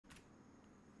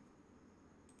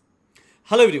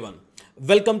Hello everyone,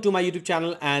 welcome to my YouTube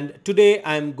channel, and today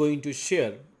I am going to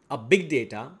share a big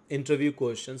data interview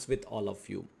questions with all of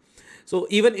you. So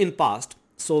even in past,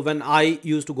 when I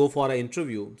used to go for an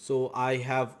interview, so I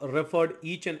have referred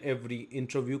each and every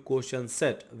interview question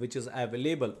set which is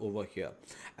available over here.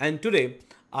 And today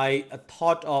I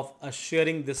thought of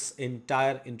sharing this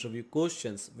entire interview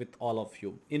questions with all of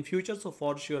you. In future, so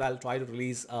for sure I'll try to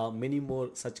release many more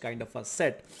such kind of a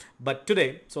set. But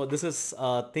today, so this is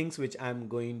things which I'm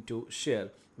going to share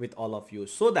with all of you,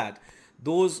 so that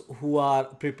those who are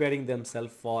preparing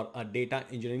themselves for a data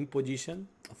engineering position,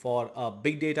 for a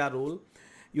big data role,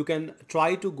 you can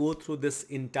try to go through this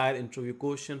entire interview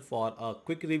question for a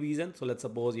quick revision. So let's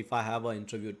suppose if I have an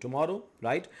interview tomorrow,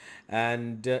 right?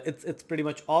 And it's pretty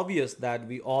much obvious that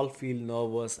we all feel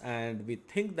nervous and we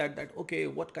think that okay,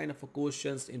 what kind of a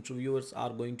questions interviewers are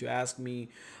going to ask me?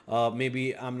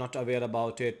 Maybe I'm not aware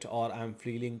about it, or I'm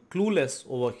feeling clueless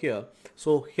over here.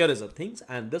 So here is the things,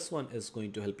 and this one is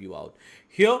going to help you out.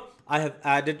 Here I have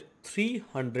added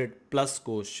 300 plus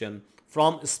question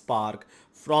from Spark,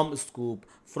 from Scoop,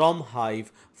 from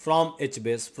Hive, from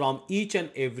HBase, from each and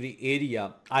every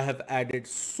area. I have added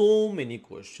so many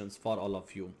questions for all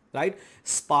of you, right?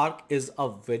 Spark is a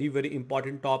very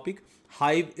important topic.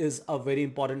 Hive is a very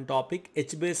important topic.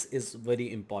 HBase is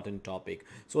very important topic.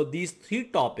 So these three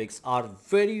topics are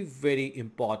very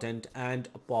important and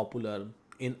popular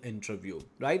in interview,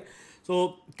 right?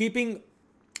 So keeping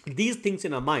these things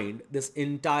in our mind, this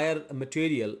entire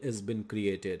material has been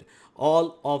created.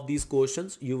 All of these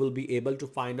questions you will be able to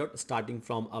find out starting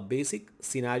from a basic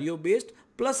scenario based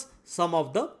plus some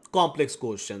of the complex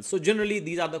questions. So generally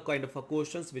these are the kind of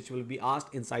questions which will be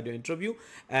asked inside your interview,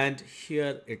 and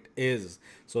here it is.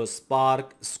 So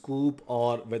Spark, Scoop,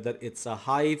 or whether it's a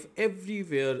Hive,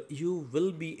 everywhere you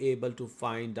will be able to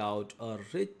find out a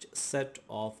rich set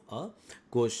of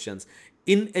questions.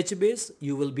 In HBase,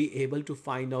 you will be able to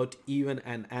find out even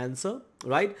an answer,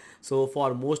 right? So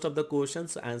for most of the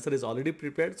questions, answer is already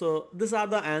prepared. So these are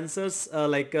the answers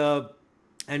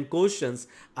and questions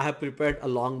I have prepared a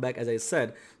long back, as I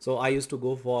said. So I used to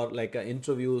go for like an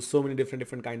interview, so many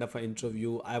different kind of an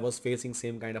interview. I was facing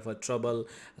same kind of a trouble.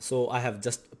 So I have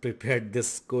just prepared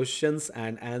this questions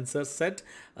and answer set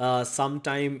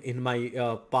sometime in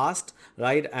my past,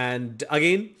 right? And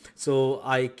again, so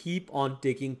I keep on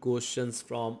taking questions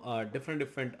from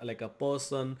different like a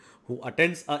person who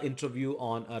attends an interview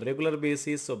on a regular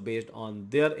basis. So based on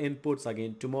their inputs,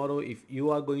 again tomorrow if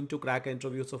you are going to crack an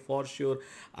interview, so for sure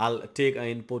I'll take an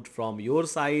input from your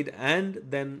side, and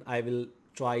then I will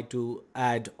try to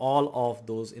add all of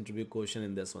those interview questions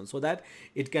in this one, so that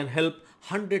it can help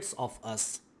hundreds of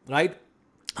us, right?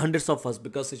 Hundreds of us,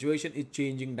 because situation is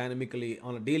changing dynamically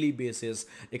on a daily basis,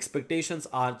 expectations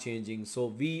are changing, so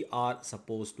we are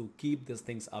supposed to keep these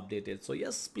things updated. So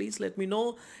yes, please let me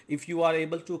know if you are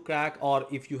able to crack, or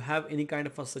if you have any kind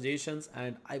of suggestions,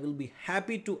 and I will be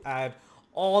happy to add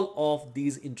all of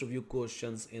these interview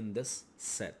questions in this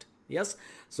set. Yes,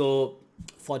 so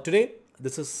for today,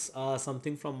 this is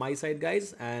something from my side,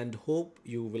 guys, and hope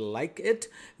you will like it.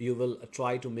 You will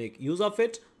try to make use of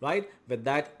it, right? With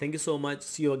that, thank you so much.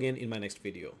 See you again in my next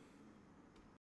video.